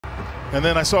And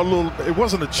then I saw a little, it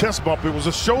wasn't a chest bump, it was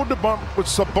a shoulder bump with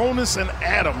Sabonis and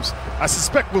Adams. I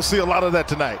suspect we'll see a lot of that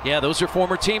tonight. Yeah, those are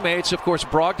former teammates. Of course,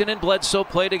 Brogdon and Bledsoe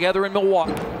play together in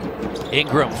Milwaukee.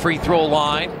 Ingram, free throw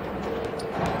line.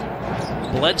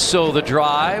 Bledsoe the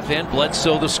drive, and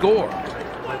Bledsoe the score.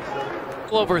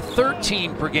 Over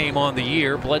 13 per game on the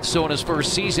year. Bledsoe in his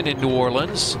first season in New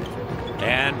Orleans.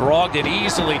 And Brogdon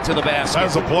easily to the basket.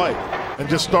 That's a play. And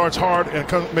just starts hard and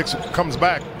comes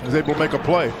back. Is able to make a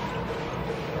play.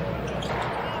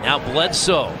 Now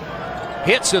Bledsoe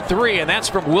hits a three, and that's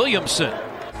from Williamson.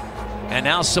 And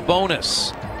now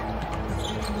Sabonis.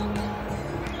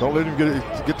 Don't let him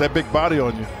get that big body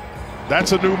on you.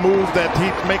 That's a new move that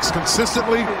he makes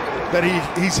consistently, that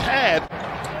he's had.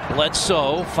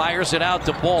 Bledsoe fires it out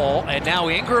to Ball, and now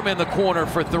Ingram in the corner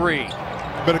for three.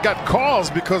 But it got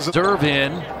calls because of serve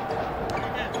in.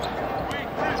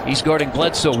 He's guarding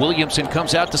Bledsoe. Williamson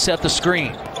comes out to set the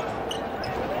screen.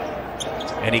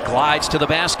 And he glides to the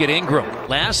basket, Ingram.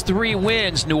 Last three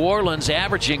wins, New Orleans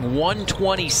averaging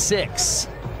 126.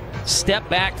 Step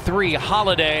back three,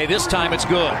 Holiday. This time it's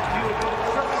good.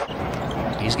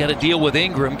 He's got to deal with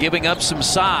Ingram giving up some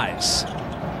size.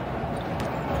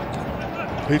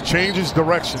 He changes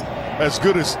direction as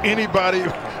good as anybody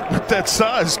with that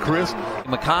size, Chris.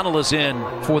 McConnell is in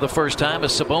for the first time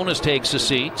as Sabonis takes a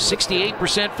seat.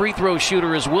 68% free throw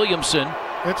shooter is Williamson.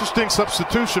 Interesting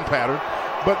substitution pattern.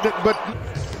 But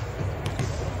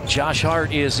Josh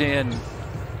Hart is in.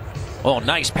 Oh,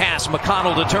 nice pass,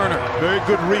 McConnell to Turner. Very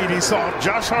good read. He saw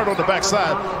Josh Hart on the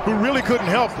backside, who really couldn't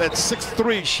help at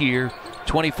 6'3". This year,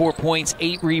 24 points,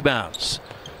 8 rebounds.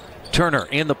 Turner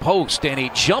in the post, and he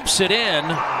jumps it in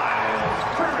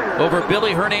over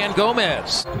Billy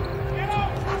Hernangomez.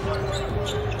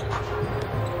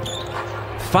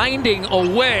 Finding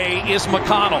a way is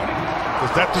McConnell.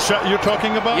 Is that the shot you're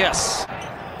talking about? Yes.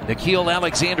 Nickeil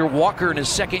Alexander-Walker in his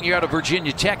second year out of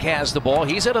Virginia Tech has the ball.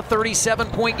 He's at a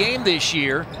 37-point game this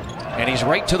year, and he's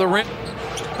right to the rim.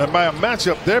 And by a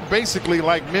matchup, they're basically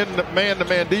like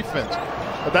man-to-man defense.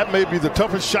 But that may be the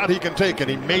toughest shot he can take, and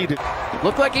he made it.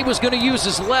 Looked like he was going to use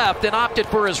his left and opted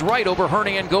for his right over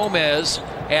Hernangomez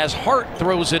as Hart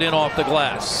throws it in off the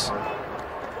glass.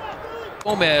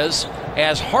 Gomez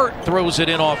as Hart throws it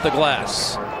in off the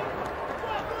glass.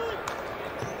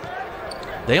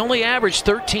 They only average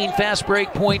 13 fast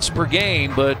break points per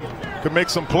game, but could make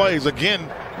some plays. Again,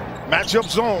 matchup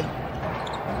zone.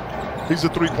 He's a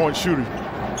three-point shooter.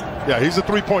 Yeah, he's a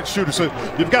three-point shooter, so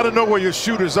you've got to know where your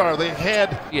shooters are. They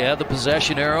had... Yeah, the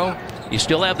possession arrow. You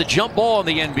still have the jump ball in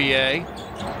the NBA.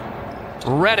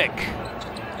 Redick.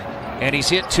 And he's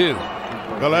hit two.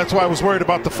 Well, that's why I was worried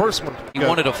about the first one. He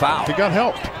wanted a foul. He got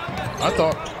helped. I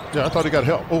thought he got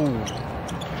helped. Oh.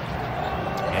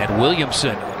 And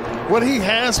Williamson. What he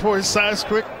has for his size,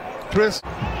 Chris.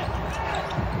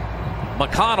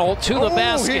 McConnell to the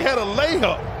basket. He had a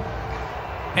layup.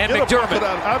 And McDermott.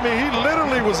 I mean, he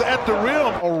literally was at the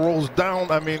rim. Or rolls down.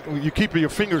 I mean, you keep your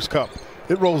fingers cupped.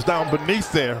 It rolls down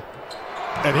beneath there.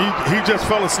 And he just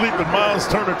fell asleep, and Miles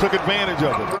Turner took advantage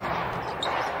of it.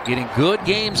 Getting good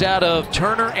games out of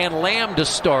Turner and Lamb to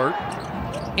start.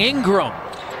 Ingram.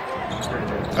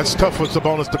 That's tough for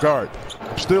Sabonis to guard.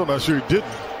 I'm still not sure he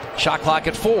didn't. Shot clock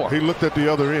at 4. He looked at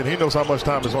the other end. He knows how much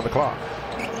time is on the clock.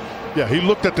 Yeah, he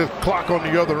looked at the clock on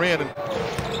the other end.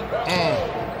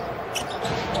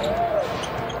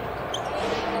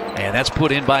 And that's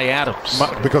put in by Adams.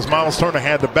 Because Miles Turner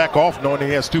had to back off knowing he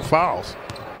has 2 fouls.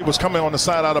 He was coming on the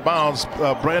side out of bounds.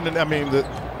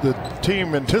 The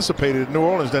team anticipated, New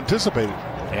Orleans anticipated.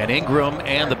 And Ingram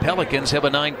and the Pelicans have a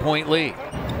 9-point lead.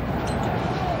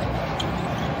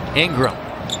 Ingram.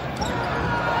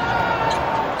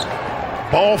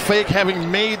 Ball fake, having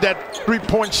made that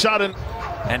 3-point shot.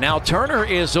 And now Turner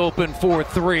is open for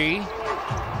 3.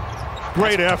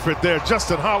 Great effort there.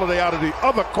 Justin Holiday out of the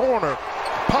other corner.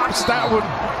 Pops that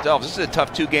one. This is a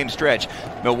tough 2-game stretch.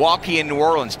 Milwaukee and New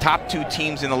Orleans, top 2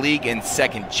 teams in the league in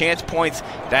second chance points.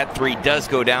 That 3 does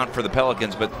go down for the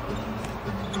Pelicans, but...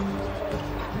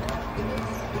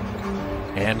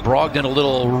 And Brogdon, a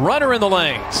little runner in the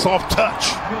lane. Soft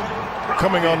touch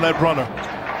coming on that runner.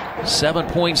 7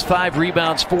 points, 5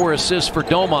 rebounds, 4 assists for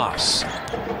Domas.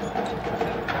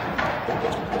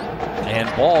 And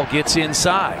Ball gets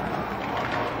inside.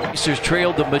 Pacers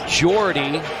trailed the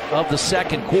majority of the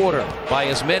second quarter by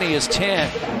as many as 10.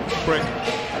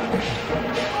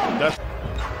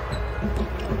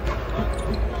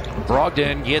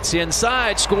 Brogdon gets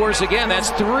inside, scores again.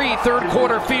 That's 3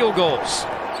 third-quarter field goals.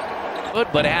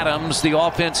 But Adams, the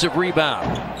offensive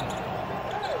rebound.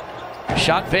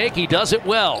 Shot fake, he does it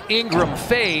well. Ingram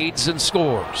fades and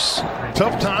scores.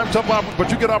 Tough time,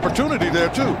 but you get opportunity there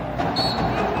too.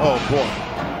 Oh boy.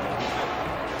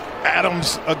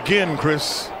 Adams again,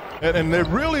 Chris. And there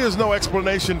really is no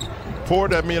explanation for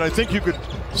it. I mean, I think you could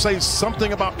say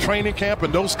something about training camp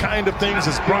and those kind of things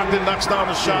as Brogdon knocks down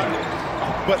a shot.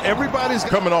 But everybody's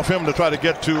coming off him to try to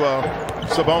get to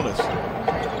Sabonis.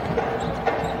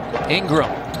 Ingram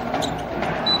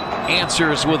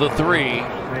answers with a three.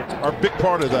 Are a big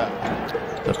part of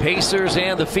that. The Pacers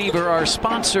and the Fever are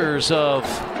sponsors of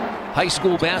high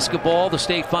school basketball, the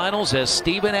state finals, as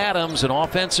Steven Adams, an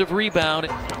offensive rebound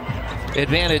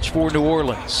advantage for New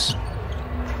Orleans.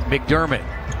 McDermott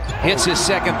hits his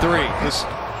second three.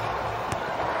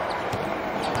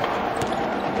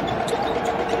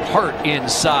 Hart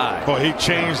inside. Boy, he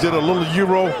changed it a little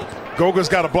Euro. Goga's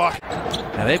got a block.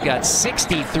 Now they've got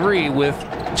 63 with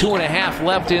 2.5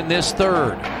 left in this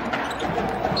third.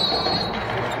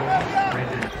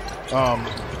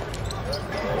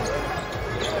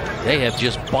 They have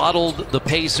just bottled the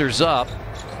Pacers up.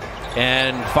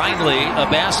 And finally, a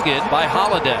basket by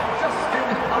Holiday.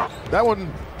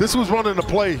 This was running the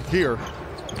play here.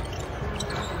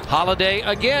 Holiday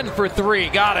again for three.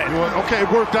 Got it. Okay,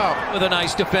 it worked out. With a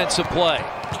nice defensive play.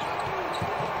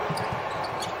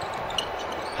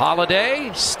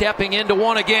 Holiday stepping into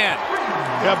one again.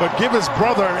 Yeah, but give his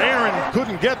brother Aaron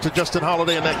couldn't get to Justin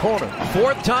Holiday in that corner.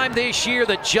 Fourth time this year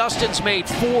that Justin's made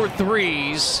 4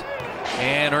 threes.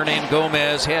 And Hernan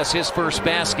Gomez has his first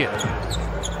basket.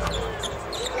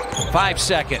 5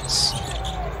 seconds.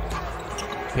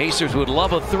 Pacers would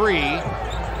love a three.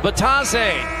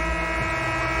 Batase.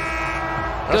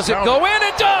 Does it go in?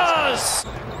 It does!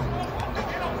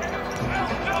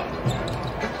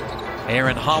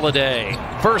 Aaron Holiday,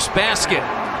 first basket.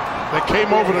 They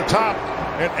came over the top,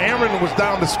 and Aaron was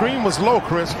down. The screen was low,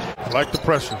 Chris. I like the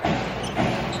pressure.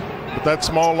 With that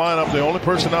small lineup, the only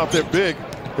person out there big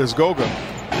is Goga.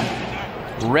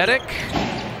 Redick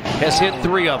has hit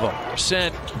 3 of them.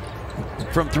 Percent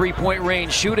from three-point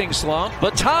range shooting slump.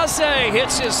 Batase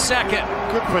hits his second.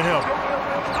 Good for him.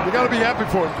 You got to be happy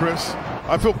for him, Chris.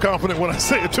 I feel confident when I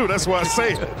say it, too. That's why I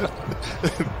say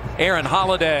it. Aaron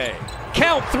Holiday.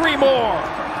 Count 3 more.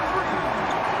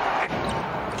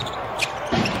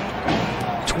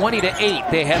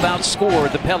 20-8. They have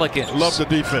outscored the Pelicans. Love the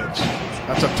defense.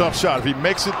 That's a tough shot. If he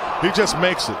makes it, he just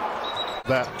makes it.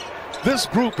 This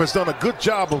group has done a good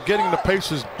job of getting the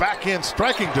Pacers back in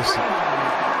striking distance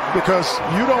because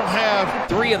you don't have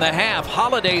 3.5.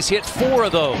 Holiday's hit 4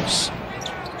 of those.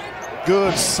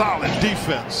 Good, solid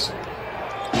defense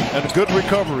and a good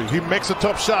recovery. He makes a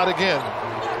tough shot again.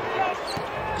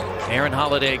 Aaron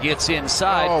Holiday gets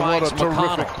inside, finds what a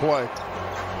terrific play.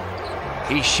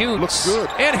 He shoots. Looks good.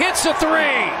 And hits a 3.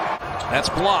 That's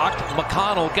blocked.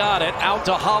 McConnell got it out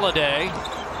to Holiday.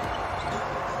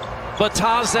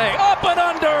 Batase up and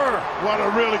under. What a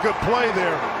really good play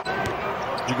there.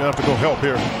 You're gonna have to go help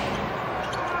here.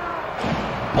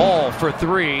 Ball for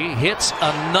 3, hits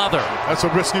another. That's a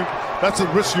risk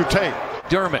you take.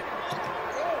 Dermott.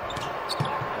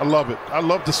 I love it. I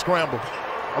love the scramble.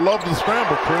 I love the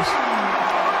scramble, Chris.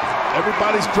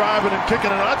 Everybody's driving and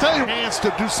kicking, and I tell you, chance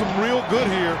to do some real good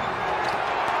here.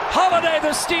 Holiday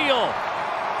the steal.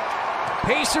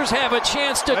 Pacers have a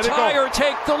chance to tie or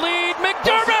take the lead.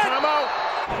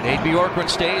 McDermott. Nate Bjorkgren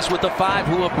stays with the 5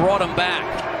 who have brought him back.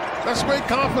 That's great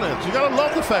confidence. You gotta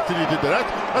love the fact that he did that.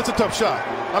 That's a tough shot.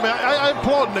 I mean, I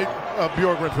applaud Nate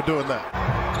Bjorkgren for doing that.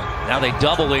 Now they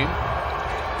double him.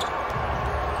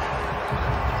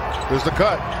 There's the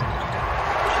cut.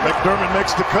 McDermott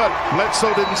makes the cut.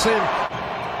 Bledsoe didn't see him.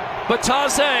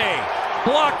 Batase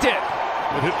blocked it.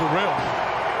 It hit the rim.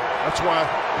 That's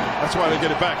why they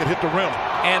get it back. It hit the rim.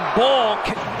 And Ball.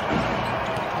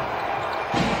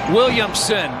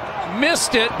 Williamson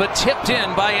missed it, but tipped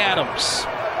in by Adams.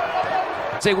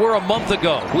 They were a month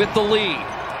ago with the lead.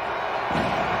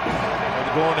 Are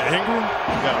they going to Ingram?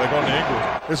 Yeah, they're going to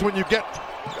Ingram. It's when you get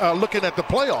looking at the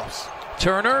playoffs.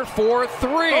 Turner for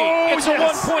 3. It's a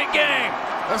 1-point game.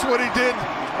 That's what he did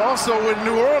also in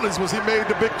New Orleans was he made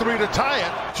the big 3 to tie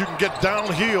it. You can get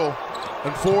downhill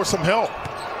and force some help.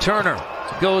 Turner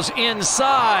goes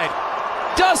inside.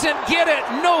 Doesn't get it.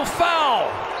 No foul.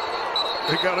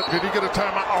 Did he get a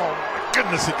timeout? Oh, my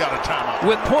goodness, he got a timeout.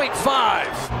 With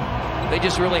 .5. They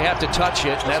just really have to touch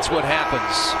it, and that's what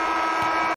happens.